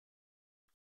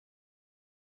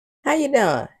How you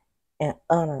doing? In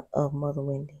honor of Mother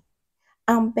Wendy.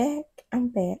 I'm back. I'm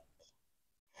back.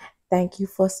 Thank you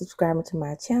for subscribing to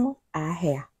my channel. I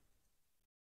have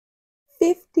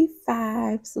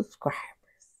 55 subscribers.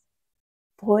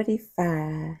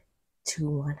 45 to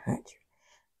 100.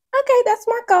 Okay, that's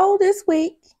my goal this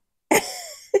week.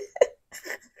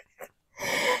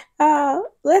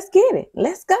 Let's get it.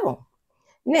 Let's go.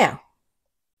 Now,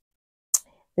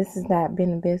 this has not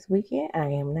been the best weekend. I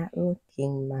am not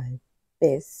looking my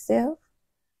best self.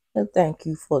 And thank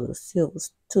you for the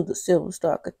Silver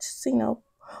Star Casino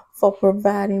for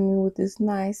providing me with this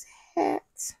nice hat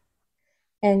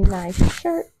and nice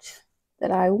shirt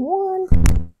that I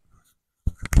won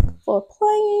for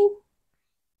playing.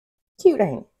 Cute,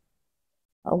 ain't it?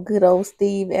 Oh, good old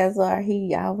Steve Azar,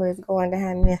 he always going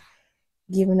down there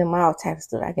giving them all types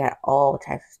of stuff. I got all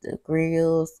types of stuff,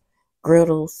 grills,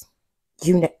 griddles,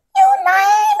 you name it.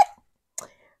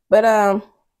 But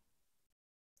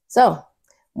so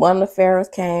one of the pharaohs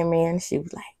came in. She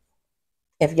was like,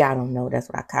 if y'all don't know, that's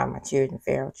what I call my children,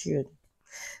 pharaoh children.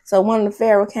 So one of the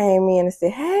pharaoh came in and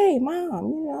said, "Hey,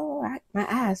 Mom, my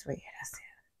eyes red."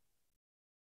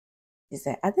 She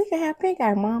said, "I think I have pink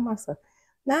eye, Mom." I said,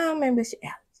 "No, maybe it's your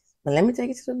allergies. But let me take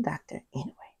you to the doctor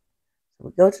anyway." So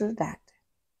we go to the doctor,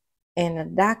 and the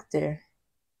doctor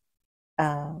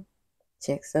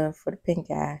checks her for the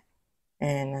pink eye,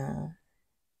 and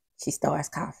she starts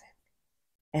coughing.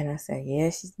 And I said, "Yeah,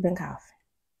 she's been coughing."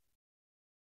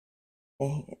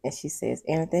 And she says,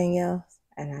 "Anything else?"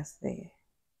 And I said,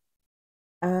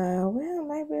 well,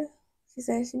 maybe." She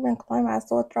said she's been complaining about a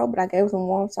sore throat, but I gave her some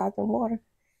warm salt and water.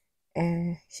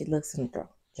 And she looks in the throat,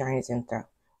 drainage in the throat.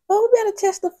 Well, we better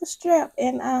test her for strep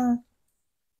and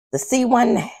the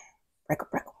C19. Break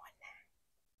 19.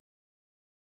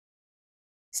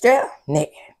 Strep,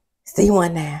 negative.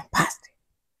 C19, positive.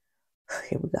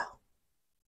 Here we go.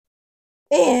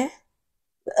 And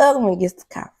the other one gets the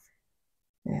cough.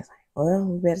 And it's like, well,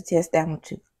 we better test that one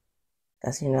too.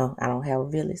 Because, I don't have a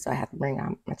village, so I have to bring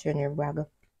out my children everywhere I go.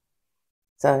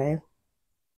 So they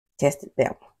tested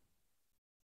that one.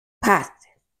 Positive.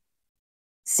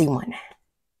 C19.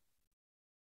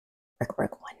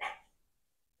 Break 19.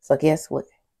 So guess what?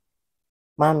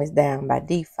 Mom is down by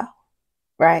default,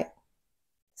 right?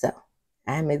 So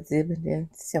I'm exhibiting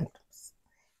symptoms.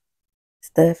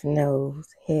 Stuffed nose,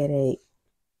 headache.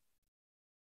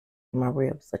 My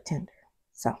ribs are tender.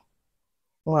 So I'm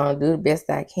going to do the best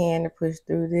I can to push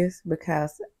through this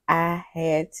because I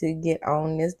had to get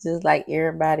on this just like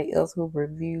everybody else who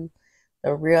reviewed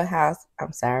The Real House.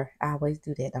 I'm sorry, I always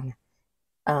do that, don't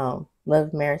I? Love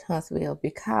and Marriage Huntsville,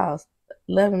 because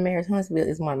Love and Marriage Huntsville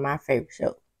is one of my favorite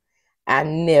shows. I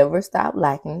never stopped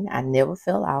liking it. I never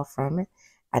fell off from it.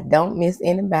 I don't miss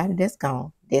anybody that's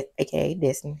gone, aka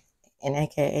Destiny and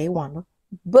aka Wanda.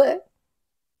 But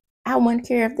I wouldn't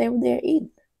care if they were there either.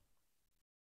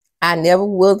 I never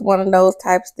was one of those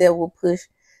types that will push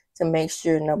to make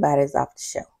sure nobody's off the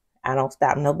show. I don't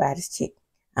stop nobody's chick.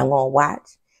 I'm going to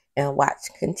watch and watch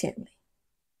continually.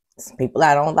 Some people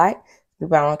I don't like,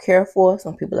 people I don't care for,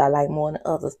 some people I like more than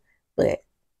others. But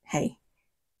hey,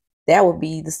 that would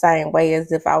be the same way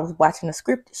as if I was watching a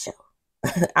scripted show.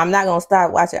 I'm not gonna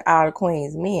start watching All the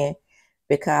Queen's Men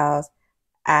because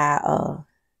I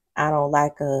don't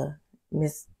like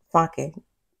Miss Funky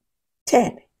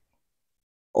Tandy,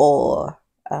 or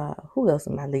who else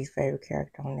is my least favorite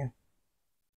character on there?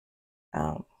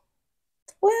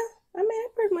 Well, I mean, I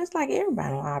pretty much like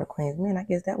everybody on All the Queen's Men. I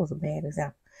guess that was a bad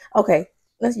example. Okay,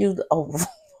 let's use the Oval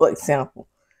for example.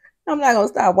 I'm not gonna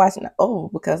start watching the Oval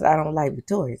because I don't like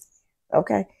Victoria's.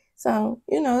 Okay. So,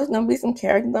 there's going to be some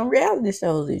characters on reality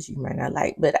shows that you might not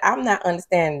like. But I'm not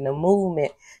understanding the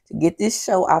movement to get this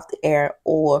show off the air,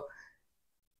 or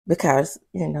because,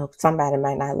 somebody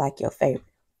might not like your favorite.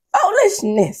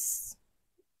 Foolishness.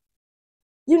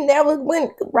 You never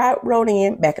wrote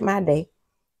in back in my day.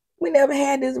 We never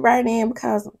had this right in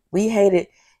because we hated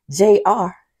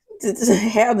JR. To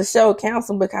have the show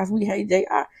canceled because we hate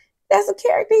JR. That's a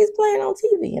character he's playing on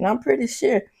TV. And I'm pretty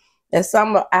sure that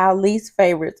some of our least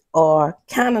favorites are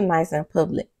kind of nice in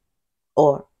public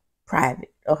or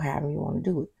private, or however you want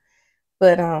to do it.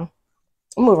 But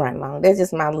move right along. That's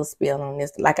just my little spiel on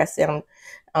this. Like I said,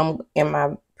 I'm in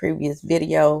my previous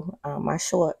video, my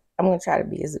short. I'm gonna try to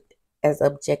be as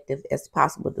objective as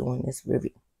possible doing this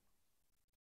review.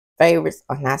 Favorites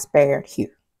are not spared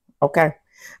here. Okay.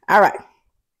 All right.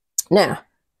 Now,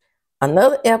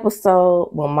 another episode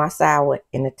with Marshanda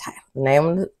in the title. The name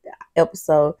of the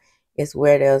episode is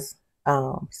Where There's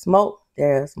Smoke,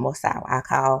 There's Marshanda. I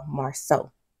call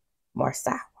Marshanda,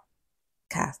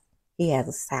 because he has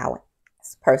a sour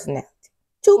personality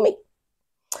to me.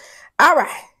 All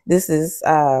right. This is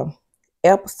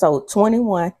episode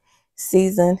 21,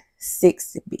 season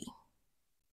 6B.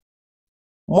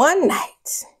 One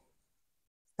night,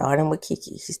 starting with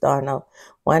Kiki. She started off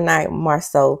one night.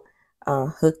 Marceau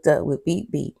hooked up with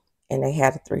Beep Beep, and they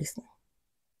had a threesome.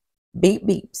 Beep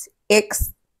Beep's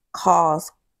ex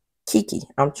calls Kiki.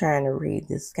 I'm trying to read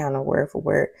this kind of word for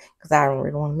word because I don't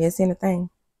really want to miss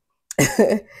anything.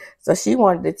 So Kiki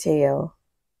wanted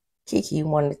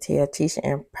to tell Tisha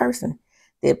in person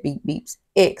that Beep Beep's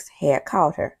ex had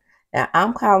called her. Now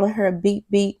I'm calling her Beep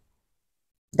Beep,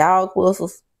 dog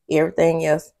whistles, everything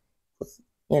else was,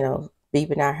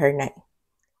 beeping out her name.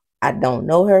 I don't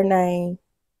know her name.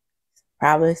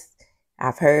 Probably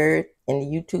I've heard in the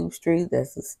YouTube street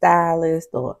that's a stylist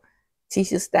or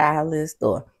Tisha stylist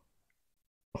or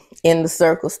in the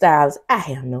circle stylist. I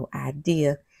have no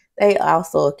idea. They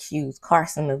also accused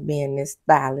Carson of being this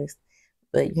stylist,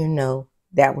 but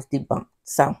that was debunked.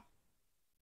 So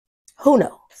who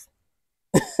knows?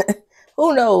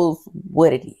 Who knows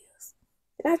what it is?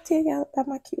 Did I tell y'all about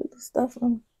my cute little stuff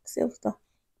from Silver Star?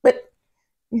 But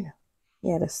yeah,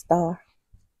 the star.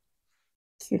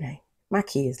 Cute name. My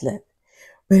kids love it.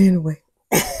 But anyway.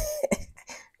 Well,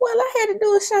 I had to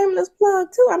do a shameless plug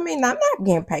too. I mean, I'm not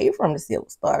getting paid from the Silver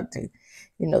Star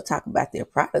to, talk about their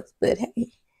products, but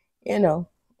hey,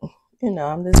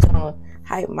 I'm just gonna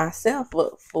hype myself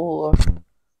up for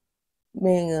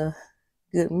being a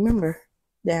good member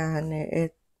down there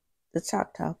at the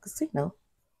Choctaw Casino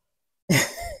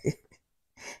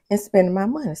and spending my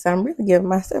money. So I'm really giving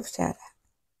myself a shout out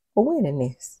for winning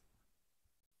this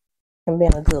and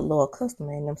being a good loyal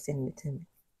customer and them sending it to me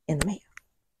in the mail.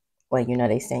 Well,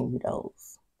 they send you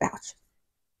those vouchers.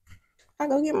 I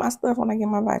go get my stuff when I get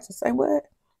my voucher. Say what?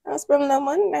 I don't spend no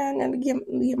money down there to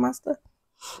get my stuff.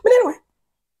 But anyway,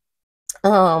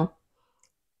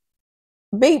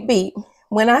 beep beep.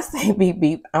 When I say beep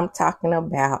beep, I'm talking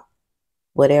about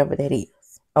whatever that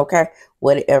is. Okay?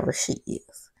 Whatever she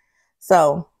is.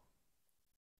 So,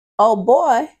 oh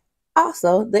boy,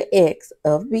 also the ex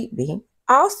of Beep Beep,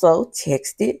 also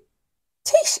texted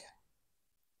Tisha.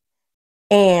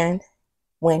 And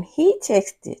when he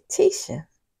texted Tisha,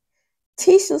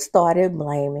 Tisha started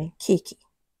blaming Kiki.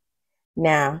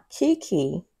 Now,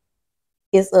 Kiki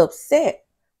is upset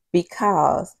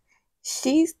because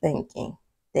she's thinking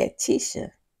that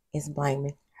Tisha is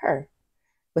blaming her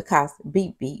because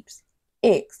Beep Beep's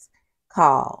ex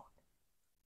called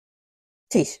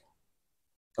Tisha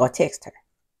or text her.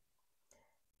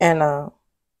 And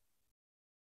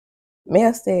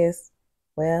Mel says,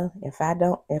 well, if I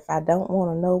don't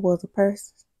want to know what's a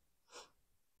person,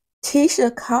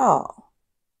 Tisha called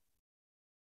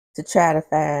to try to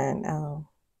find,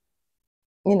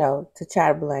 to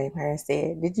try to blame her and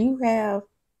said, did you have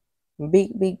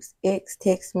Beep Beep's ex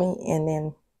text me? And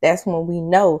then that's when we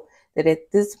know that at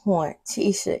this point,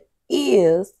 Tisha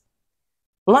is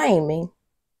blaming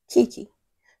Kiki.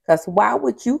 Because why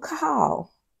would you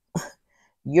call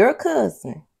your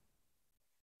cousin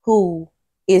who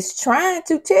is trying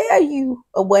to tell you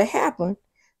what happened?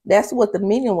 That's what the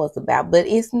meeting was about. But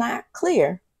it's not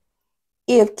clear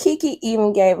if Kiki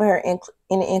even gave her any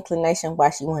inclination why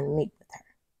she wanted to meet with her.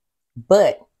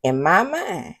 But in my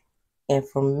mind, and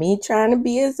from me trying to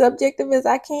be as objective as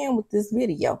I can with this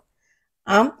video,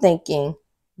 I'm thinking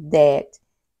that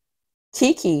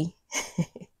Kiki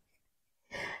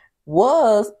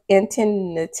was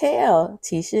intending to tell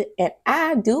Tisha, and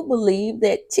I do believe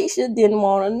that Tisha didn't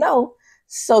want to know,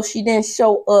 so she didn't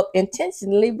show up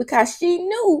intentionally because she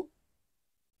knew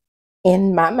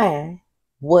in my mind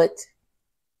what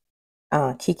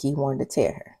Kiki wanted to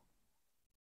tell her.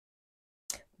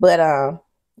 But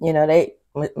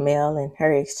Mel and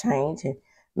her exchange, and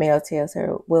Mel tells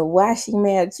her, well, why she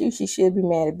mad at you? She should be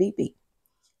mad at Beep Beep.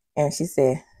 And she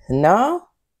said, no,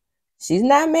 she's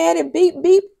not mad at Beep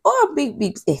Beep or Beep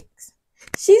Beep's ex.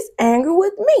 She's angry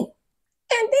with me.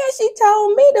 And then she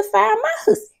told me to fire my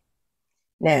hussy.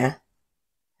 Now,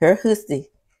 her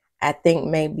hussy, I think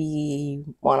maybe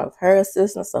one of her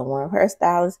assistants or one of her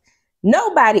stylists.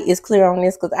 Nobody is clear on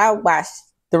this because I watched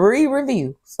 3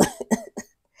 reviews.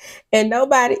 And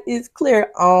nobody is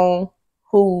clear on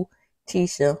who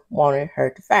Tisha wanted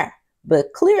her to fire.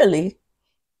 But clearly,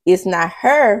 it's not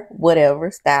her,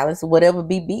 whatever stylist, whatever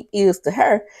Beep Beep is to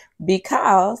her,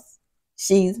 because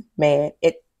she's mad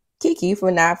at Kiki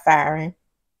for not firing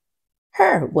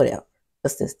her, whatever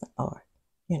assistant, or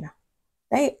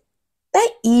they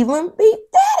even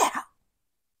beat that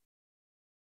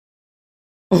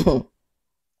out.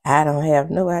 I don't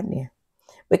have no idea.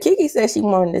 But Kiki said she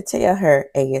wanted to tell her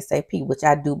ASAP, which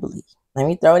I do believe. Let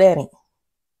me throw that in.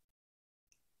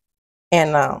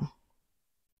 And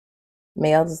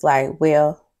Mel is like,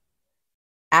 well,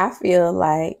 I feel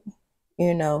like,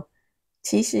 you know,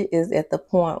 Tisha is at the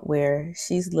point where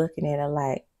she's looking at it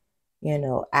like,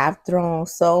 I've thrown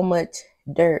so much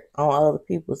dirt on other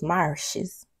people's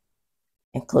marshes,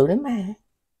 including mine,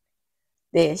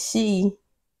 that she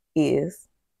is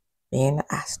being an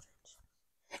ostrich.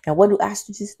 And what do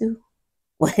ostriches do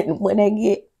when they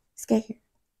get scared?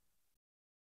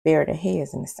 Bury their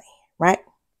heads in the sand, right?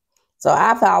 So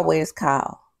I've always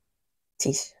called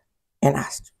Tisha an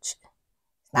ostrich.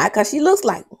 Not because she looks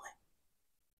like one,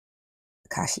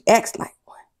 because she acts like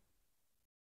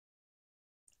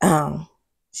one.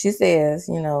 She says,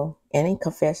 in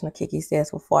confessional, Kiki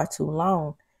says, for far too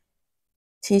long,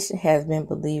 Tisha has been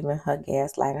believing her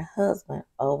gaslighting husband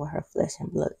over her flesh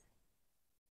and blood.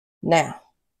 Now,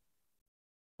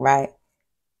 right,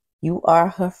 you are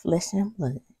her flesh and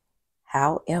blood.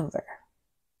 However,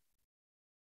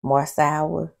 more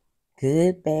sour,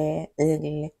 good, bad,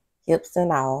 ugly, hips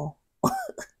and all,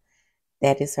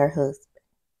 that is her husband.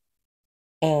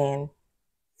 And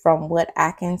from what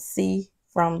I can see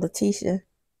from Letitia,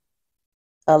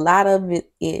 a lot of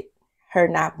it her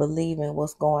not believing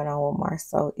what's going on with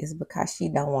Marceau is because she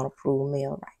don't want to prove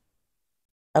Mel right.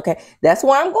 Okay, that's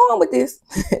where I'm going with this.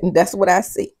 That's what I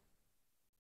see.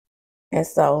 And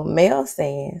so Mel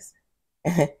says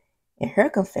in her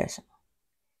confession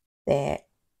that,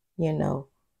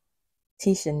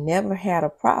 Tisha never had a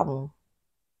problem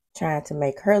trying to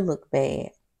make her look bad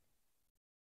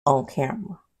on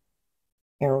camera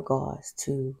in regards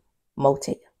to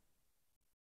motel.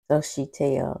 So she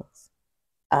tells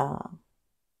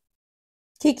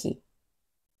Kiki,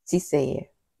 she said,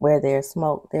 where there's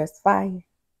smoke, there's fire.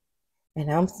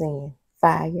 And I'm seeing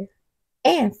fire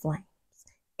and flames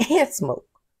and smoke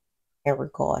in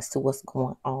regards to what's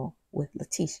going on with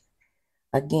Letitia.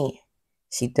 Again,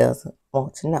 she doesn't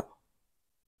want to know.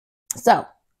 So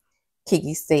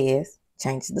Kiki says,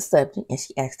 changes the subject, and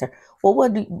she asked her, well,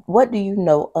 what do you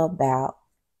know about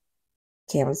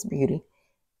Canvas Beauty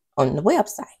on the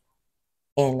website?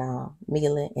 And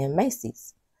Mila and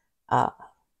Macy's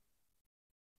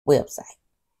website.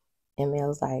 And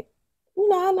Mel's like,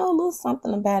 I know a little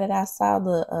something about it. I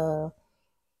saw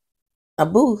a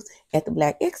booth at the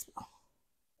Black Expo.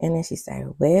 And then she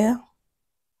said, well,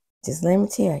 just let me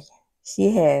tell you,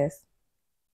 she has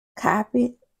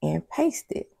copied and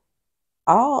pasted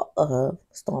all of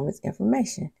Stormy's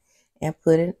information and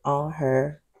put it on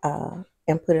her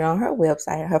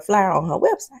website, her flyer on her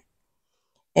website.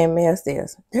 And Mel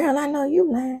says, girl, I know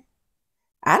you lying.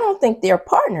 I don't think they're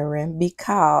partnering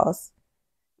because,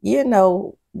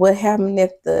 what happened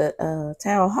at the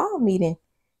town hall meeting,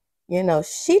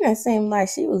 she didn't seem like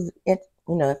she was, if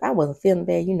I wasn't feeling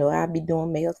bad, I'd be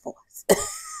doing Mel's voice.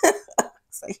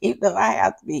 So, I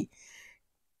have to be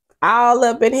all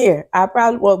up in here. I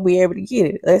probably won't be able to get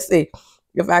it. Let's see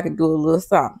if I could do a little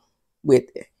something with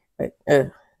it. But,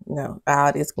 no,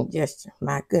 all this congestion,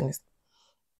 my goodness.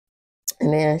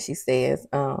 And then she says,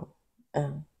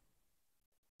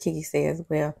 Kiki says,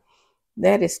 well,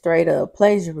 that is straight up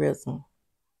plagiarism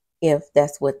if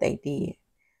that's what they did.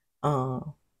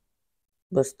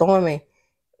 But Stormy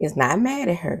is not mad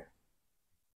at her,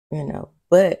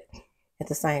 but at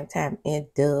the same time,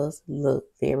 it does look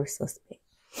very suspect.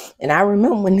 And I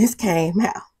remember when this came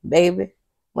out, baby,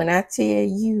 when I tell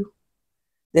you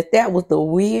that was the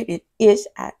weirdest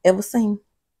I ever seen.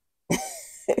 I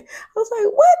was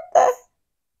like, what the?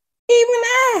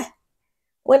 Even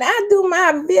when I do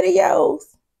my videos,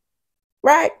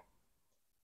 right,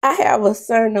 I have a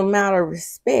certain amount of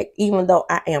respect, even though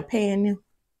I am paying them.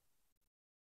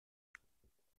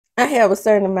 I have a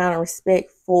certain amount of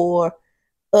respect for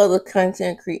other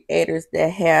content creators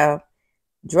that have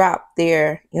dropped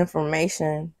their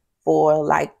information for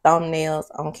like thumbnails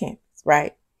on campus,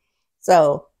 right?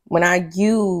 So when I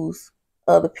use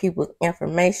other people's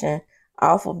information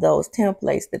off of those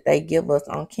templates that they give us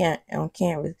on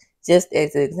Canvas, just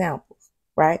as examples,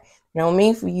 right? It don't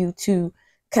mean for you to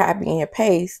copy and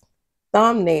paste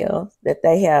thumbnails that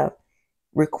they have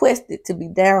requested to be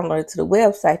downloaded to the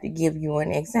website to give you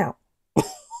an example.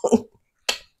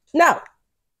 No,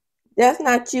 that's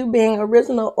not you being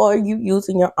original or you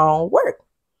using your own work.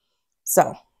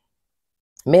 So,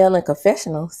 Mel in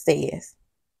Confessional says,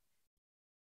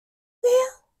 well,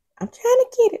 I'm trying to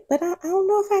get it, but I don't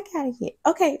know if I got it yet.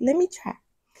 Okay, let me try.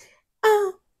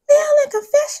 Mel in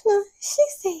Confessional, she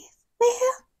says,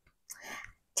 well,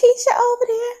 Tisha over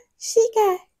there, she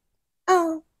got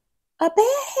a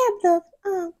bad habit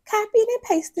of copying and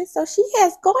pasting, so she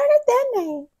has garnered that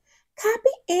name,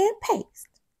 copy and paste.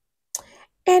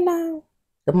 And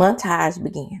the montage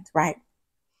begins, right?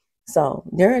 So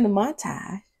during the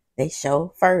montage, they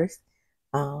show first.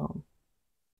 Um,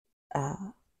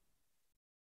 uh,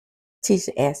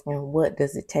 Teacher asked me, what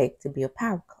does it take to be a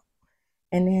power couple?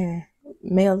 And then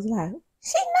Mel's like,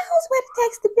 she knows what it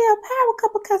takes to be a power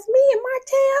couple because me and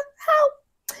Martell, how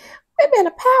we've been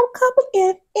a power couple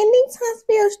in these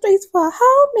Huntsville streets for a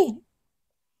whole minute.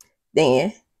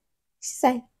 Then she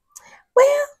say,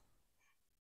 well,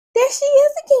 there she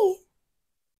is again,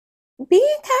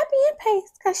 being copy and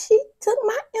paste because she took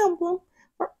my emblem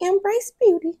from Embrace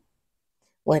Beauty.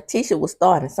 When Tisha was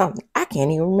starting something, I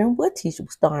can't even remember what Tisha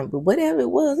was starting, but whatever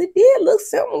it was, it did look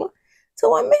similar to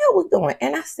what Mel was doing.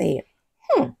 And I said,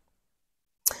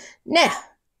 Now,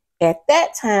 at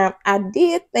that time, I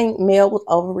did think Mel was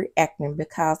overreacting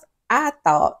because I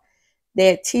thought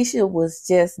that Tisha was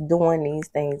just doing these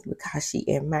things because she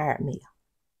admired Mel,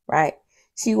 right?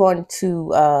 She wanted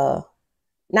to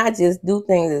not just do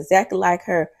things exactly like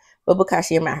her, but because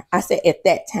she admired her. I said at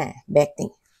that time, back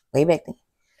then, way back then.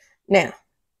 Now,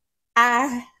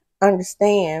 I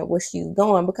understand where she's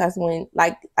going because when,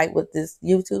 like with this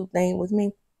YouTube thing with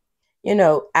me,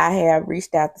 I have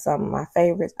reached out to some of my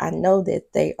favorites. I know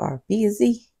that they are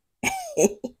busy,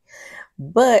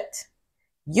 but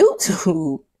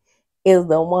YouTube is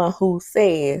the one who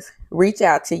says reach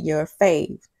out to your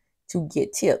faves to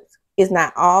get tips. It's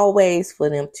not always for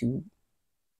them to,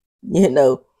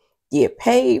 get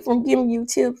paid from giving you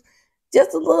tips.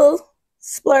 Just a little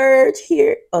splurge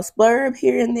here, a splurb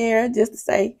here and there, just to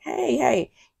say, hey,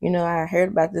 I heard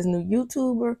about this new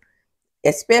YouTuber,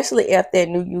 especially if that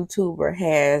new YouTuber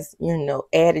has,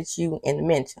 added you in the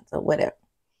mentions or whatever.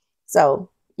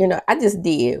 So, I just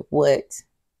did what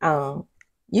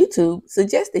YouTube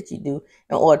suggested you do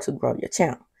in order to grow your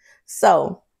channel.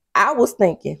 So I was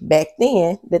thinking back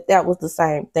then that was the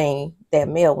same thing that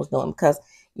Mel was doing because,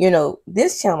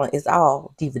 this channel is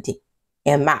all DVD,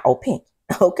 in my opinion.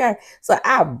 Okay. So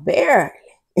I barely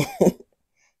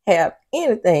have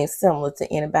anything similar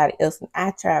to anybody else. And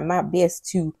I try my best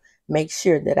to make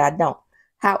sure that I don't.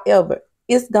 However,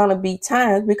 it's going to be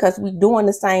times because we're doing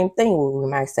the same thing. We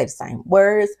might say the same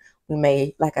words. We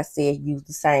may, like I said, use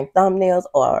the same thumbnails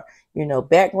or,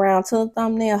 background to the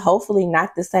thumbnail. Hopefully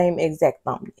not the same exact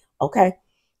thumbnail. Okay.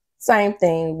 Same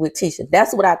thing with Tisha.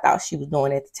 That's what I thought she was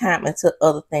doing at the time until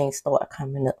other things started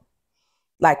coming up.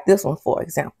 Like this one, for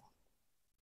example.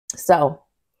 So,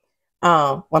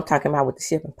 I'm talking about with the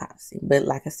shipping policy. But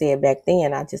like I said back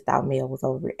then, I just thought Mel was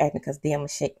overreacting because then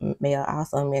Mel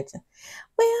also mentioned,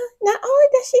 well, not only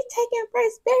does she take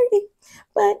Embrace Beauty,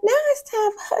 but now it's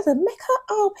time for her to make her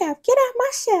own path. Get out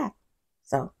my shop.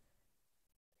 So,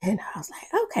 I was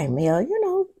like, okay, Mel,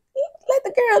 let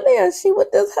the girl live. She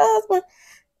with this husband.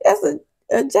 That's a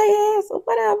J ass or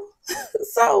whatever.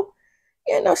 So,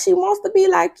 she wants to be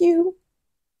like you.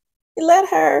 Let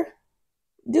her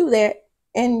do that.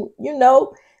 And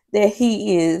that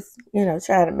he is,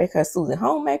 trying to make her Susan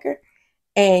Homemaker.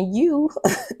 And you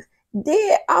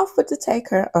did offer to take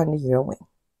her under your wing.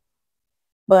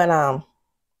 But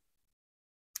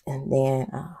and then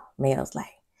Mel's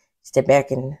like, step back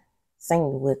and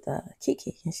sing with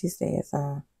Kiki. And she says,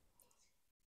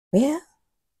 well,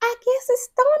 I guess it's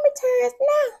Stormy turns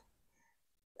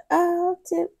now.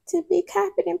 To be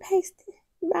copied and pasted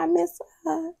by Miss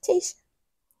Tisha.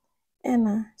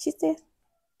 And she says,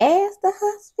 as the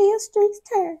Huntsville streets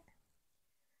turn.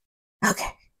 Okay.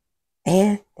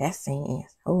 And that scene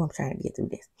ends. Oh, I'm trying to get through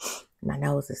this. My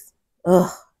nose is,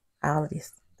 all of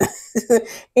this.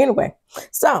 Anyway,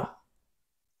 so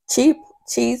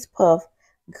Cheese Puff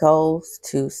goes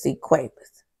to see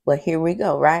Quavers. Well, here we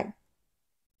go, right?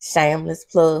 Shameless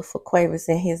plug for Quavers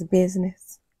in his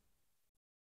business.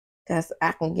 Because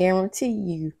I can guarantee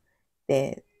you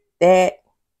that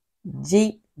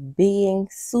Jeep being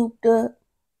souped up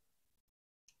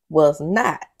was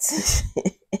not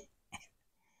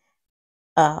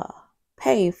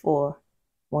paid for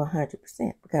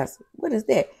 100%. Because what is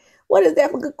that? What is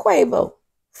that for good Quavo?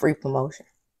 Free promotion.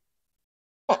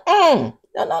 No.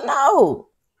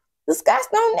 The Scots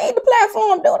don't need the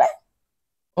platform, do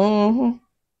they? Mm-hmm.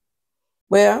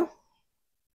 Well,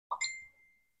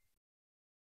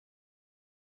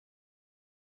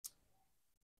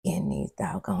 in these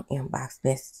doggone inbox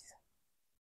messages.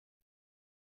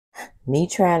 Me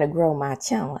trying to grow my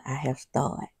channel, I have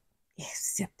started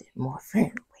accepting more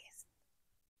friend requests.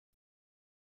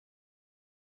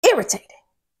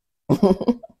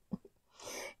 Irritating.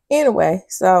 Anyway,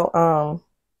 so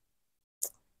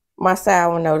my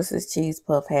sour notices Cheese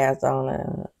Puff has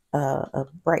on a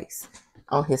brace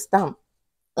on his stomach.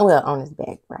 Well, on his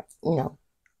back, right?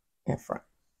 In front.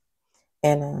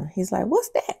 And he's like, what's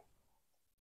that?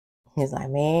 He's like,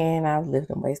 man, I was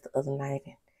lifting weights the other night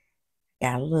and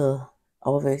got a little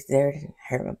overexerted and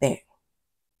hurt my back.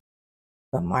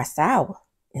 But Marshanda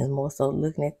is more so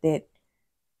looking at that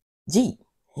Jeep.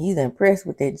 He's impressed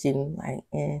with that Jeep, like,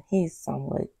 and he's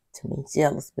somewhat to me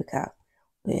jealous because,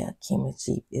 well, Kimmy's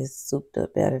Jeep is souped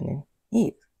up better than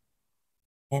his.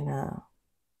 And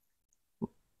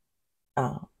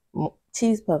uh,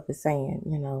 Cheese Puff is saying,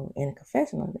 you know, in a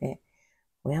confessional that,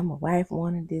 well, my wife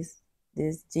wanted this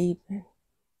Jeep, and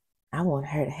I want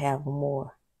her to have a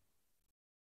more,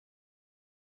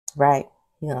 right?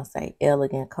 You know, say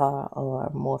elegant car or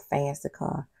a more fancy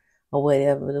car or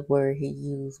whatever the word he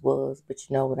used was, but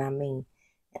you know what I mean.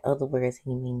 In other words,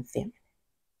 he means feminine.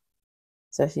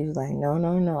 So she was like, no,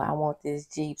 no, no, I want this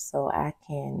Jeep so I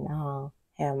can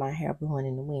have my hair blowing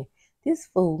in the wind. This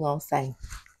fool gonna say,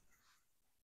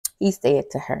 he said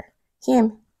to her,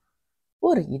 Kimmy,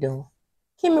 what are you doing?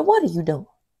 Kimmy, what are you doing?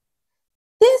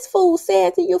 This fool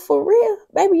said to you for real,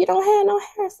 baby, you don't have no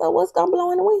hair, so what's gonna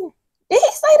blow in the wind? Did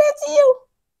he say that to you?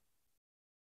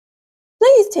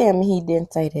 Please tell me he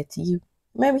didn't say that to you.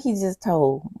 Maybe he just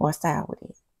told Marshanda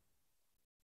it.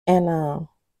 And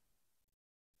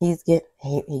he's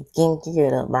getting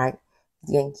geared up, right?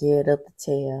 He's getting geared up to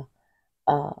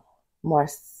tell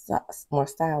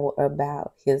Marshanda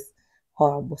about his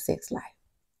horrible sex life.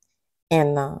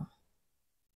 And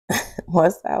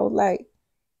Marshanda was like,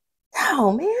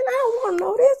 oh man, I don't want to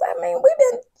know this. I mean,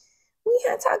 we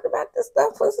had talked about this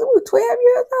stuff since we were 12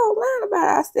 years old, lying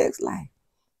about our sex life.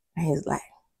 And he's like,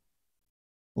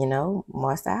 you know,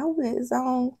 Marshanda is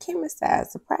on Kimmy's side,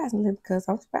 surprisingly, because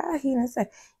I'm surprised he didn't say,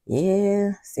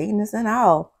 yeah, sickness and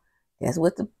all. That's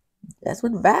what the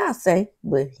vows say,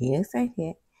 but he didn't say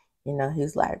that. You know,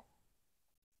 he's like,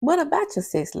 what about your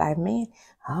sex life, man?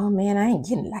 Oh man, I ain't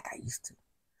getting it like I used to.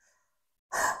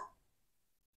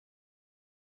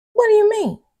 What do you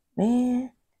mean?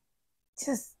 Man,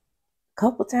 just a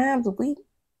couple times a week.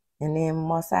 And then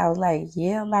Marshanda was like,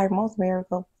 yeah, like most married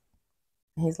couples.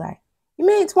 And he's like, you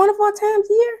mean 24 times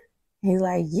a year? And he's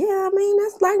like, yeah, I mean,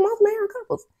 that's like most married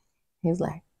couples. He's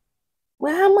like,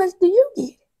 well, how much do you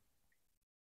get?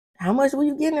 How much were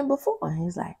you getting it before? And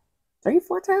he's like,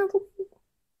 3-4 times a week.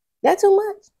 That too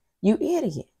much? You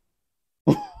idiot.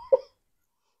 Then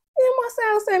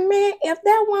Marshanda said, man, if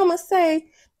that woman say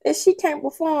that she can't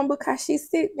perform because she's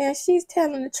sick, then she's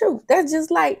telling the truth. That's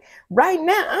just like right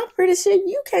now, I'm pretty sure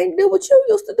you can't do what you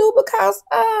used to do because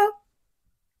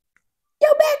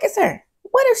your back is hurt.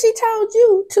 What if she told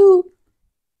you to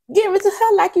give it to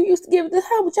her like you used to give it to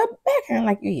her with your back hurt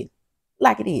like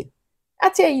it is? I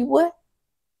tell you what,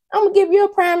 I'm gonna give you a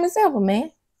prime example,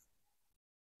 man.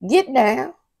 Get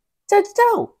down, touch your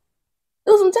toe,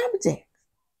 do some jumping jacks.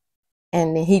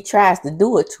 And then he tries to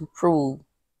do it to prove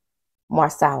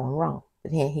Marshanda wrong.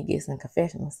 But then he gets in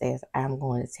confession and says, I'm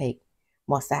going to take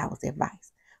Marshanda's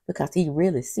advice because he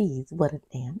really sees what a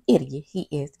damn idiot he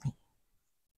is being.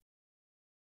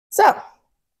 So,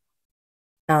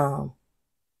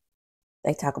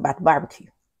 they talk about the barbecue.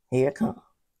 Here it comes.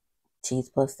 Cheese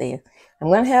Puff says, I'm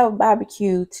going to have a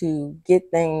barbecue to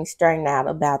get things straightened out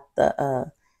about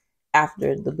the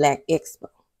after the Black Expo.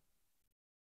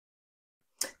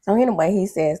 So anyway, he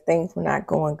says things were not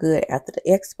going good after the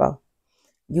expo.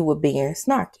 You were being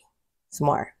snarky,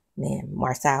 smart. Then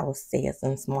Marshanda says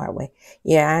in a smart way,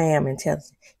 yeah, I am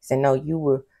intelligent. He said, no, you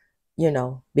were,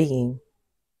 being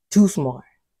too smart.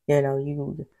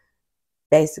 You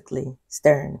basically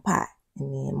stirring the pot.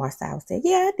 And then Marshanda said,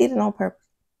 yeah, I did it on purpose.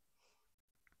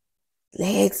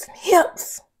 Legs and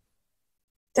hips.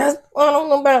 That's, I don't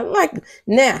know about it like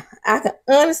now. I can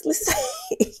honestly say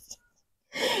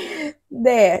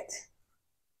that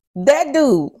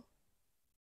dude,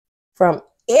 from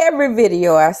every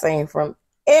video I've seen, from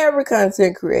every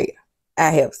content creator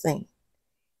I have seen,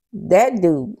 that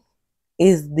dude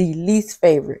is the least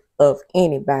favorite of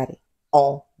anybody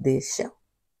on this show.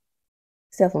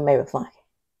 Except for maybe Flunky.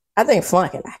 I think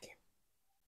Flunky like him.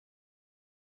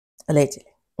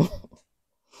 Allegedly.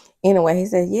 Anyway, he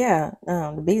said, yeah,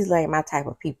 the Beasley ain't my type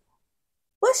of people.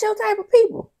 What's your type of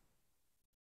people?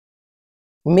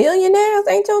 Millionaires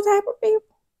ain't your type of people.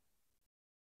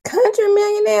 Country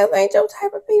millionaires ain't your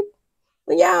type of people.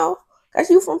 But y'all,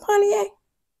 because you from Pontiac.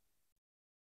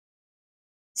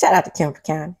 Shout out to Kemper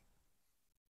County.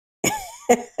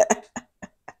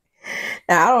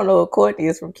 Now, I don't know if Courtney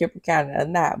is from Kemper County or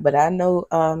not, but I know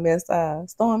Miss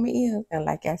Stormy is. And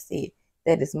like I said,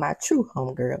 that is my true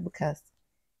homegirl because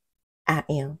I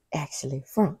am actually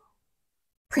from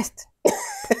Preston.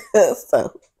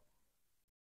 So,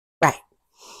 right.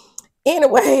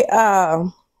 Anyway,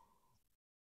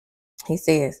 he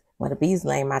says, well, the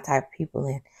Beasley ain't my type of people,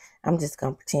 and I'm just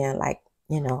going to pretend like,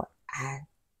 I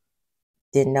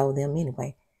didn't know them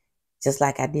anyway, just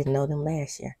like I didn't know them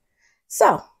last year.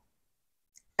 So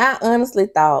I honestly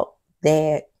thought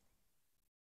that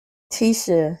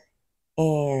Tisha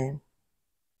and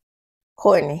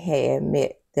Courtney had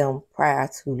met them prior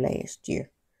to last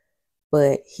year.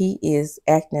 But he is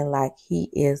acting like he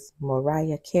is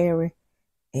Mariah Carey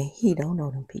and he don't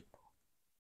know them people.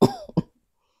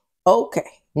 Okay,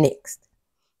 next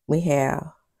we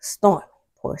have Stormy.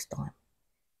 Poor Stormy.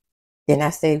 Then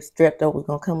I said strep was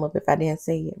gonna come up if I didn't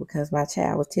say it because my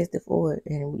child was tested for it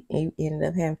and we ended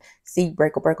up having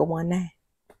breaker 19.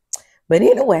 But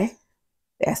anyway,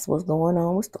 that's what's going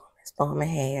on with Stormy. Stormy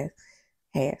has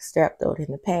had strep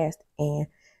in the past and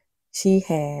she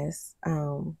has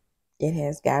it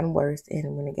has gotten worse,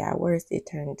 and when it got worse it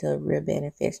turned into a real bad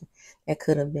infection that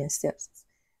could have been sepsis.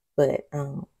 But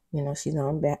she's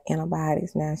on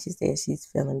antibiotics now. She says she's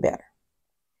feeling better.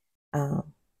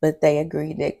 But they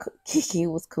agreed that Kiki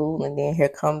was cool, and then here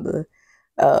come the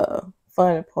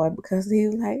funny part because he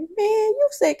was like, man, you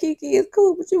said Kiki is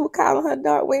cool, but you were calling her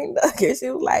dark winged duck. And she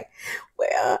was like,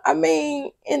 well, I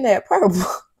mean, in that purple,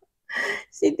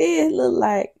 she did look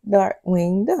like dark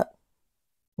winged duck.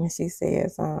 And she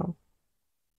says,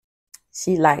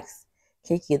 she likes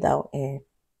Kiki though, and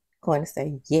Courtney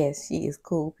say, yes, she is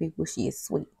cool people, she is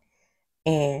sweet.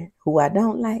 And who I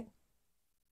don't like,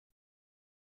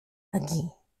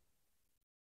 again,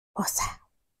 Marshanda.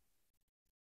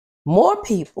 More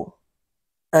people,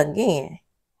 again,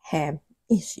 have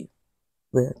issue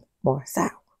with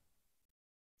Marshanda.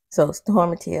 So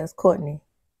Stormy tells Courtney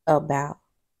about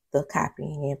the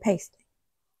copying and pasting.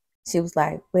 She was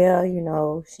like, well,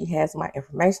 she has my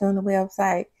information on the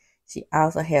website. She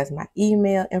also has my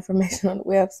email information on the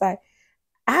website.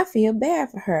 I feel bad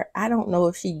for her. I don't know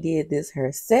if she did this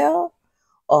herself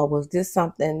or was this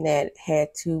something that had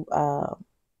to,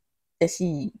 that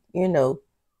she,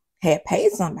 had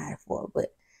paid somebody for.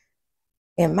 But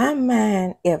in my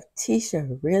mind, if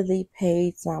Tisha really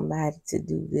paid somebody to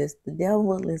do this, the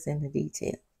devil is in the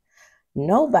details.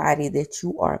 Nobody that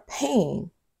you are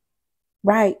paying,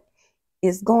 right,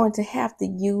 is going to have to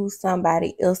use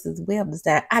somebody else's web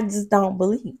design. I just don't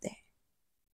believe that.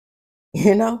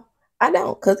 I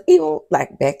don't. Because even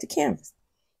like back to Canvas,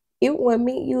 even with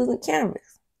me using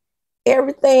Canvas,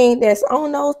 everything that's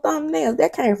on those thumbnails,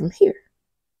 that came from here.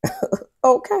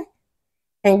 Okay.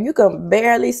 And you can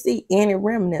barely see any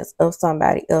remnants of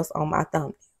somebody else on my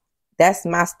thumbnail. That's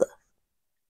my stuff.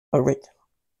 Original.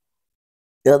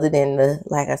 Other than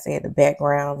like I said, the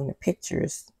background and the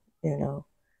pictures, or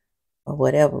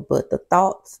whatever. But the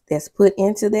thoughts that's put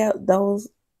into those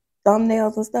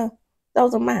thumbnails and stuff,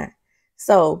 those are mine.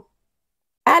 So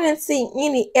I didn't see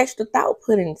any extra thought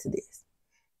put into this.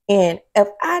 And if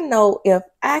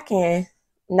I can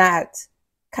not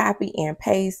copy and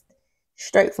paste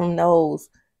straight from those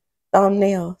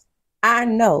thumbnails, I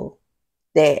know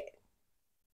that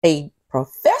a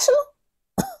professional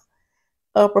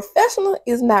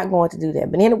is not going to do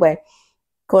that. But anyway,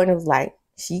 Courtney was like,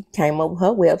 she came up with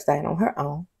her website on her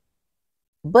own.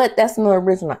 But that's no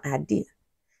original idea.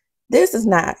 This is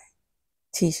not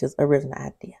Tisha's original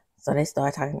idea. So they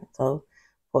started talking. So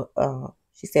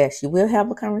she said she will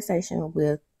have a conversation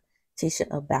with Tisha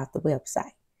about the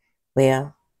website.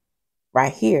 Well,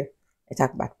 right here, they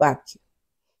talk about the barbecue.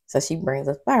 So she brings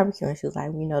us barbecue, and she was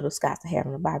like, the Scots are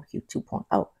having a barbecue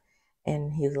 2.0.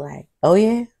 And he was like, oh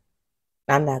yeah,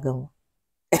 I'm not going.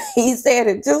 He said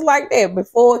it just like that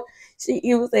before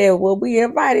he was saying, well, we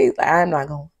invited. He's like, I'm not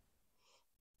going.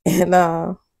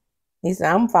 And he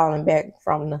said, I'm falling back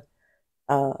from the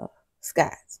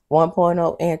Scots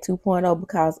 1.0 and 2.0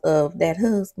 because of that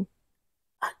husband.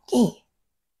 Again,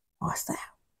 Marshanda.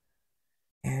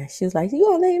 And she was like, you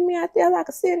gonna leave me out there like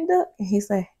a sitting duck? And he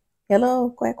said, hello,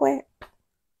 quack, quack.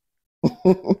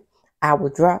 I will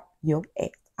drop your ass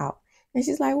out. And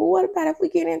she's like, well, what about if we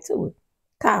get into it?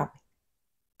 Call me.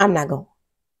 I'm not going.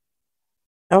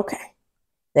 Okay.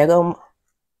 There go.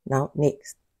 No,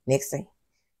 next thing.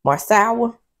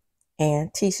 Marshanda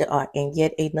and Tisha are in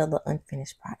yet another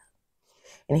unfinished product.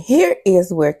 And here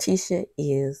is where Tisha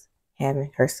is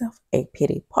having herself a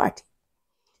pity party.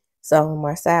 So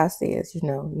Marshanda says,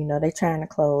 they're trying to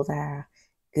close our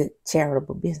good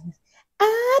charitable business.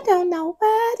 I don't know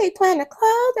why they're trying to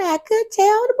close our good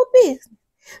charitable business.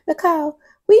 Because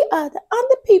we are the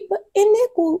only people in that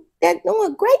group that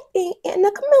doing great thing in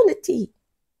the community.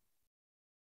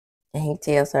 And he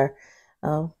tells her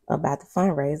about the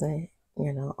fundraising,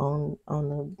 on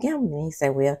the gambling. He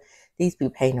said, well, these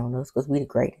people hating on us because we the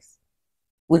greatest.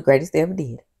 We're the greatest they ever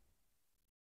did.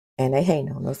 And they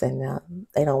hating on us, and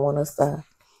they don't want us,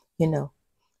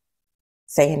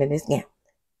 saying that it's gambling.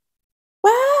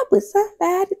 Why would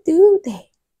somebody do that?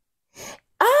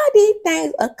 All these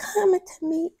things are coming to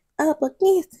me up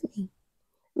against me.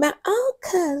 My own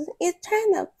cousin is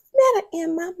trying to meddle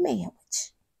in my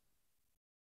marriage.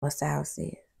 Marshanda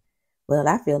said, well,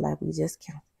 I feel like we just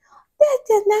counted. That's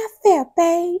just not fair,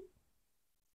 babe.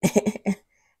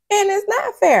 And it's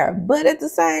not fair, but at the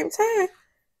same time,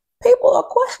 people are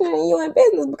questioning you in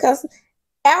business because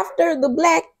after the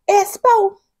Black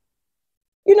Expo,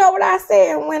 you know what I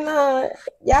said when y'all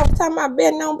was talking about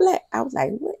betting on black? I was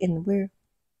like, what in the world?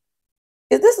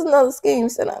 Is this another scheme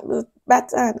set up by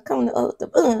time to come to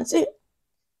the shit?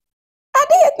 I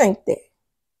did think that.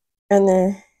 And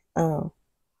then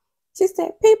she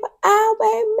said, people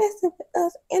always messing with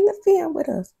us, interfering with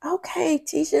us. Okay,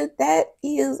 Tisha, that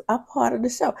is a part of the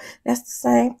show. That's the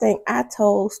same thing I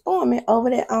told Stormy over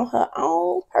there on her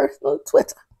own personal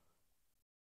Twitter.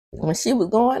 When she was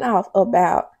going off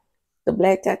about the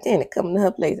Black Titanic coming to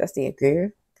her place, I said,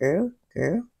 girl.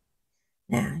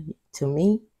 Now, to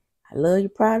me, I love your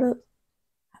product.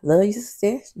 I love your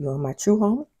success. You're my true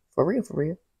homie. For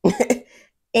real.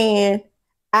 And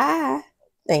I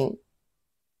think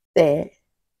that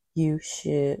you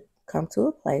should come to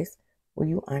a place where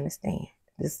you understand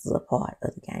this is a part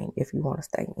of the game if you want to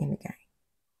stay in the game.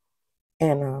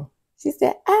 And she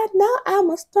said, I know I'm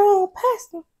a strong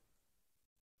person,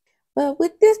 but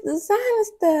with this designer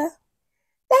stuff,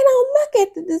 they don't look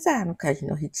at the designer because,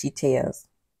 she tells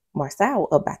Marshanda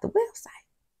about the website.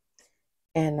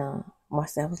 And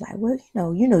Marshanda was like, well,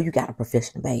 you got a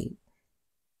professional babe.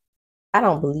 I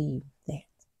don't believe that.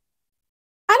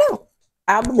 I don't.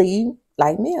 I believe,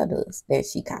 like Mel does, that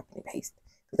she copied and pasted.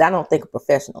 Because I don't think a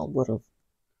professional would have.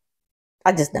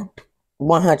 I just don't.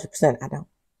 100% I don't.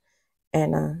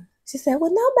 And she said,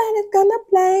 well, nobody's going to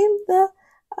blame the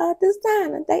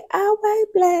designer. They always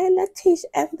blame Letitia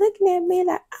and looking at me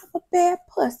like I'm a bad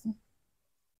person.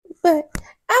 But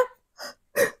I'm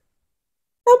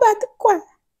about to cry.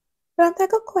 But I'm not going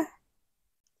to cry.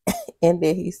 And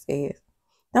then he says,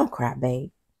 don't cry,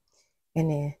 babe. And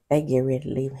then they get ready to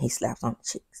leave and he slaps on the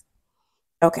cheeks.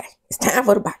 Okay, it's time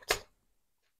for the barbecue.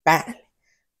 Finally.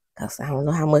 Because I don't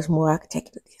know how much more I can take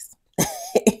of this.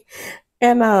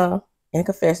 And in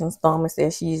confession, Stormy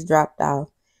says she's dropped off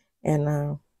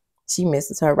and she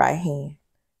misses her right hand.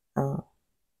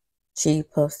 Chief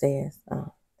Puff says,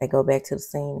 they go back to the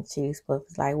scene and Chief Puff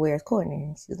is like, where's Courtney?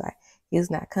 And she's like,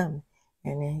 he's not coming.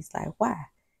 And then he's like, why?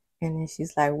 And then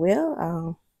she's like,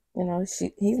 well,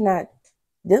 he's not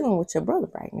dealing with your brother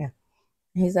right now.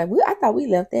 And he's like, I thought we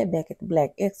left that back at the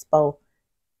Black Expo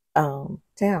town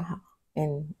hall.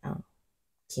 And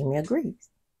Kimmy agrees.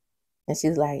 And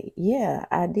she's like, yeah,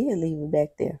 I did leave it back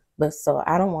there. But so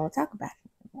I don't want to talk about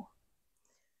it anymore.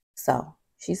 So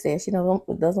she said she doesn't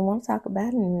want to talk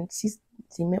about it. And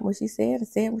she meant what she said and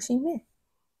said what she meant.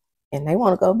 And they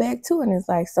want to go back to it. And it's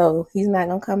like, so he's not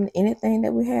going to come to anything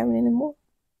that we're having anymore?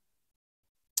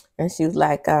 And she was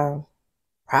like,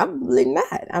 probably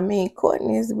not. I mean,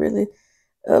 Courtney is really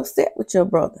upset with your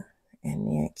brother. And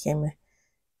then Kimmy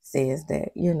says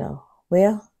that,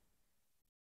 well,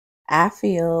 I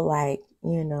feel like,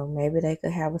 maybe they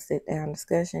could have a sit-down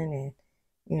discussion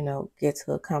and, get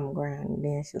to a common ground. And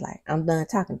then she's like, I'm done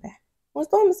talking about it. When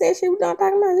Stormy said she was done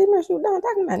talking about it, she was done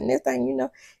talking about it. And next thing you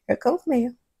know, here comes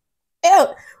Mel.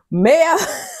 Mel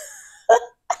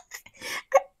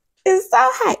is so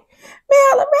hype.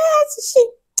 Mel, she,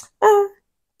 Kimmy,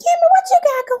 what you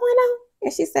got going on?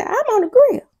 And she said, I'm on the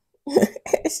grill.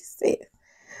 And she said,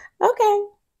 okay.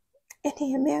 And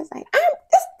then Mel's like,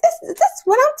 this is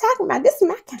what I'm talking about. This is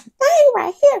my kind of thing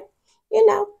right here.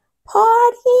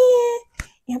 Partying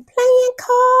and playing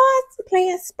cards,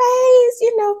 playing spades,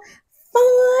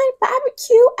 fun,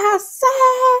 barbecue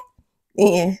outside.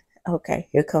 Then, okay,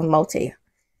 here comes Motel.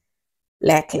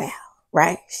 Black Cloud,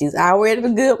 right? She's already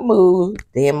in a good mood.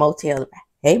 Then Motel,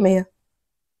 hey, Mel.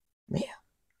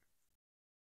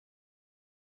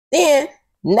 Then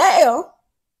Nell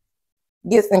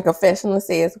gets in confessional and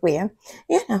says, well,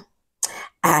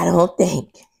 I don't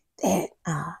think that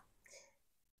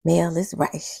Mel is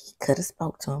right. She could have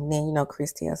spoke to him. Then,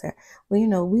 Chris tells her,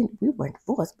 well, we weren't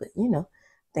divorced, but,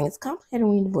 things complicated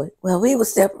when we divorced. Well, we were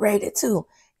separated too.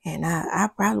 And I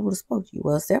probably would have spoke to you.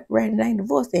 Well, separated ain't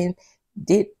divorced. And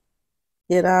did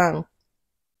good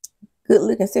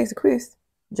looking sexy Chris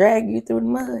drag you through the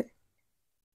mud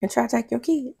and try to take your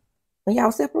kid when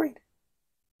y'all separated?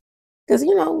 Because,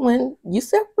 when you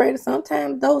separated,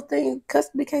 sometimes those things,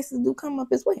 custody cases do come up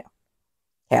as well.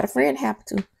 Had a friend happen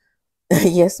to.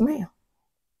 Yes, ma'am.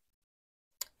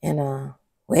 And,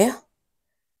 well,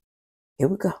 here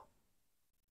we go.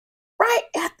 Right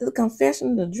after the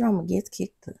confession, the drummer gets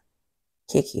kicked to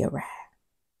Kiki a ride.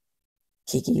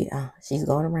 Kiki, she's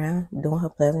going around doing her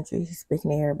pleasantries,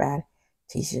 speaking to everybody.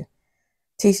 Tisha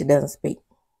doesn't speak.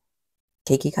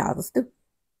 Kiki calls her stupid.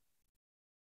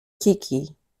 Kiki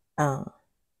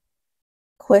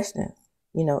questions,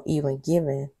 even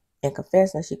giving in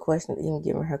confession, she questions even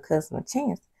giving her cousin a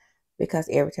chance because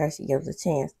every time she gives a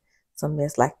chance, some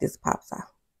mess like this pops out.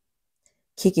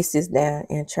 Kiki sits down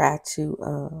and try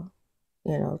to,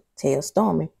 tell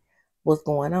Stormy what's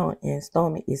going on, and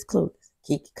Stormy is clueless.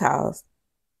 Kiki calls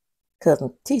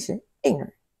cousin Tisha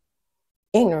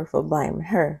ignorant for blaming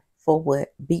her for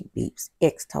what Beep Beep's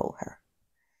ex told her.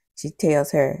 She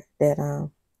tells her that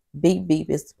Beep Beep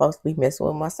is supposed to be messing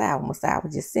with Masawa. Masawa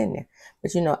was just sitting there.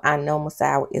 But I know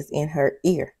Masawa is in her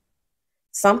ear.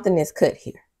 Something is cut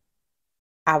here.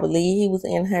 I believe he was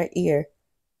in her ear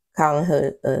calling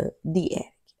her a D-addict.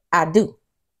 I do.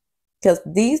 Because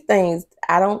these things,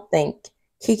 I don't think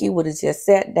Kiki would have just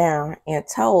sat down and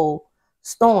told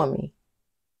Stormy,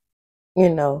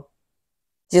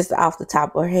 just off the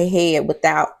top of her head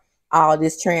without all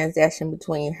this transaction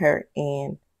between her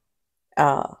and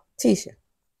Tisha.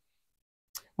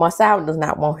 Masawa does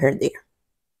not want her there.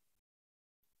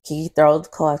 Kiki throws the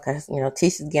cards because,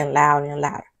 Tisha's getting louder and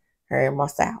louder. Her and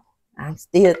Masawa. I'm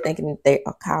still thinking that they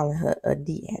are calling her a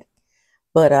D-addict.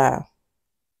 But,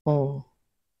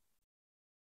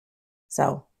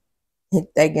 so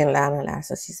they getting louder and louder.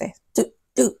 So she says, do,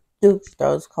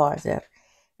 throws cards up.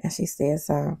 And she says,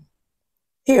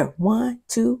 here, 1,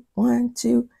 2, 1,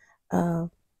 2, and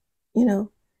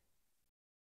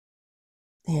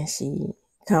she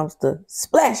comes to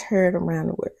splash her around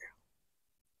the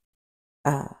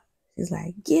world. She's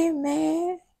like, get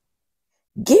mad,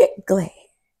 get glad,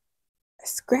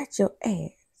 scratch your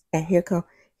ass. And here comes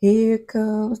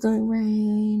the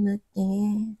rain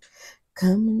again,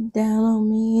 coming down on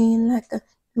me like a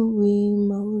new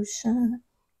emotion.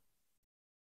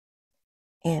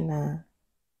 And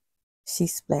she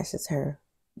splashes her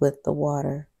with the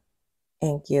water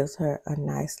and gives her a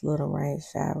nice little rain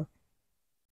shower.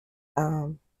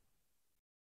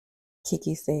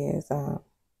 Kiki says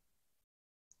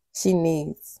she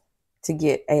needs to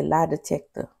get a lie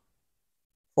detector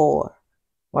for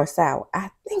Marshanda.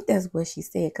 I think that's what she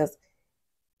said, because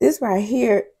this right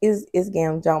here is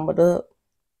getting jumbled up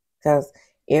because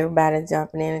everybody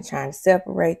jumping in and trying to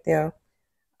separate them.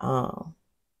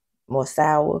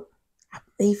 Marshanda, I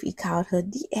believe he called her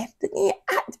D-addict again.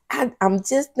 I'm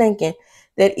just thinking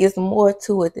that it's more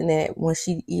to it than that when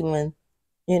she even,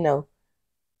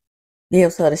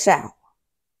 gives her the shower.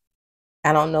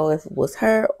 I don't know if it was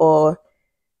her or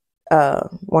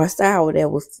Marshanda that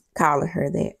was calling her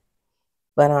that.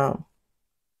 But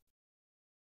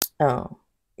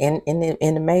in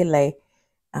the melee,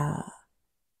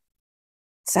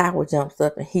 Sour jumps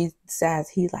up and he decides,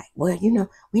 he's like, well,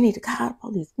 we need to call the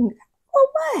police. Well,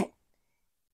 what?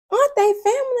 Aren't they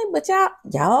family? But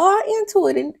y'all are into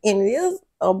it, and it is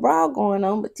a brawl going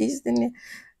on, but she's in there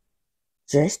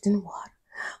dressed in water.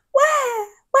 Why?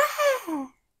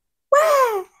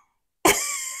 Why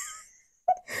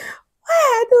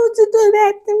don't you do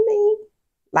that to me?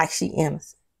 Like she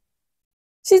innocent.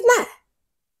 She's not.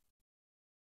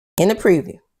 In the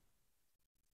preview,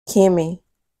 Kimmy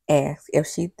asks if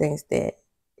she thinks that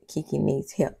Kiki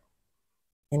needs help.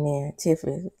 And then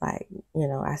Tiffany's like,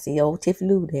 I see old Tiffy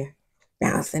Lou there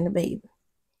bouncing the baby.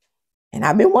 And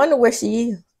I've been wondering where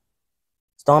she is.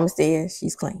 Stormy says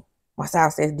she's clean.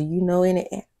 Marcel says, do you know any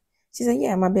app? She said,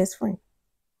 yeah, my best friend.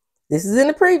 This is in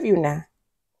the preview now.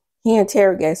 He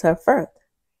interrogates her further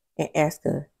and asks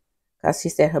her, because she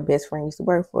said her best friend used to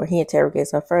work for her. He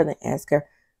interrogates her further and asks her,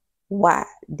 why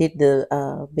did the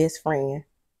best friend,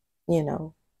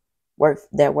 work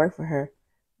for her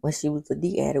when she was a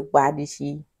D-addict, why did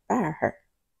she fire her?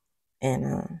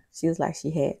 And she was like,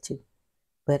 she had to.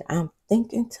 But I'm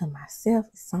thinking to myself,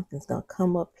 something's going to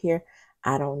come up here.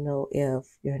 I don't know if,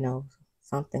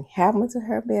 something happened to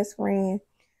her best friend,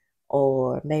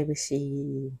 or maybe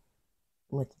she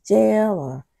went to jail,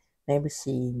 or maybe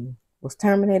she was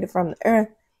terminated from the earth.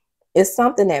 It's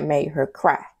something that made her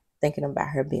cry, thinking about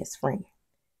her best friend.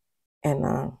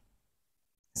 And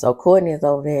so Courtney is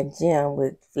over there at the gym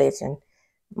with Fletch and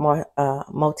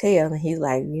Motel, and he's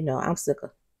like, I'm sick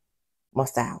of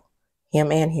Marcel,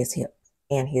 him and his hips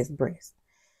and his breast.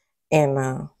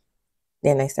 And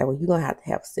then they say, well, you're going to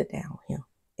have to sit down with him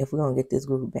if we're going to get this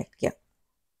group back together.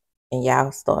 And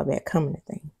y'all start back coming to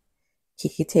things.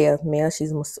 Kiki tells Mel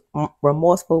she's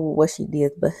remorseful with what she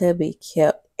did, but hubby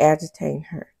kept agitating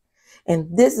her.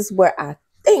 And this is where I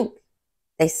think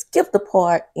they skipped the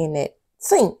part in that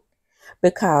scene,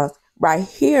 because right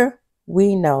here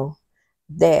we know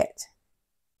that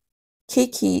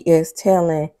Kiki is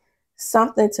telling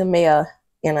something to Mel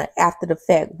in an after the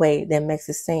fact way that makes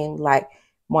it seem like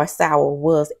Marshanda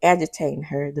was agitating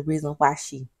her, the reason why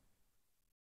she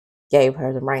gave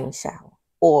her the rain shower.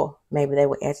 Or maybe they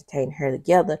were agitating her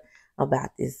together about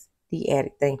this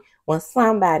de-addict thing. When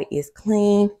somebody is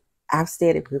clean, I've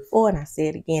said it before and I say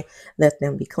it again, let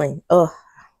them be clean.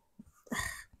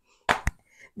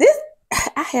 This,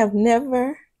 I have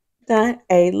never done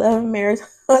a Love and Marriage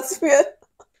Huntsville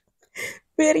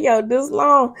video this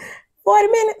long. 40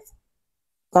 minutes.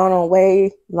 Gone on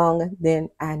way longer than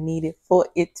I needed for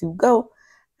it to go.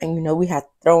 And we have to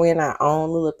throw in our own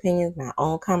little opinions and our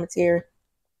own commentary.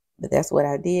 But that's what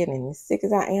I did. And as sick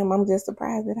as I am, I'm just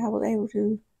surprised that I was able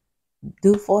to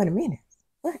do 40 minutes.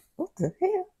 What the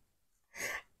hell?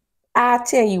 I'll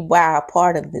tell you why a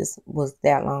part of this was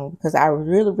that long, because I was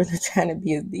really, really trying to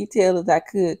be as detailed as I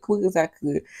could, quick as I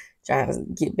could, trying to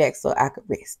get back so I could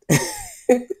rest.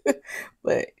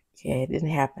 But yeah, it didn't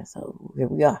happen. So here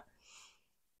we are.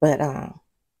 But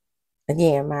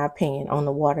again, my opinion on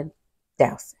the water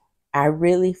dousing. I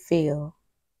really feel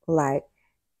like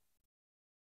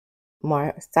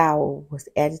Marshanda was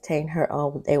agitating her,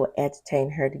 or they were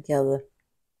agitating her together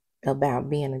about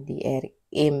being a de-addict.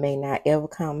 It may not ever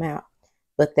come out,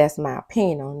 but that's my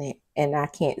opinion on it. And I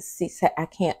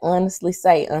can't honestly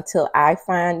say until I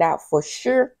find out for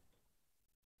sure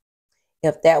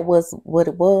if that was what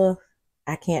it was.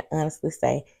 I can't honestly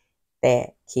say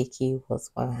that Kiki was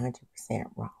 100%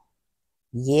 wrong.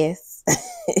 Yes,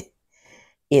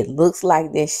 it looks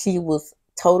like that she was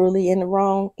totally in the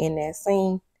wrong in that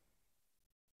scene,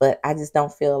 but I just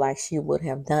don't feel like she would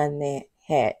have done that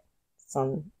had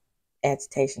some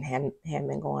agitation hadn't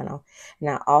been going on. And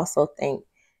I also think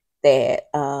that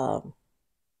I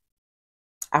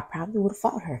probably would have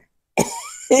fought her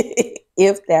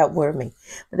if that were me.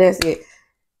 But that's it.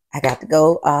 I got to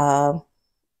go.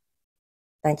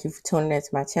 Thank you for tuning into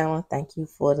my channel. Thank you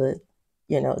for the,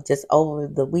 just over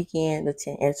the weekend, the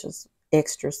 10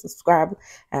 extra subscribers.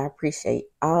 I appreciate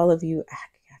all of you. I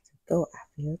got to go. I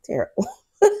feel terrible.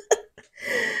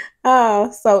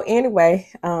 So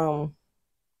anyway,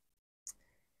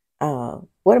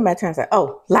 what am I trying to say?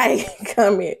 Oh, like,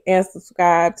 comment, and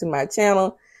subscribe to my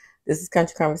channel. This is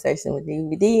Country Conversation with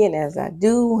DVD, and as I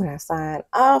do, when I sign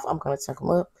off, I'm going to chuck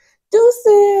them up.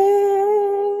 Deuces!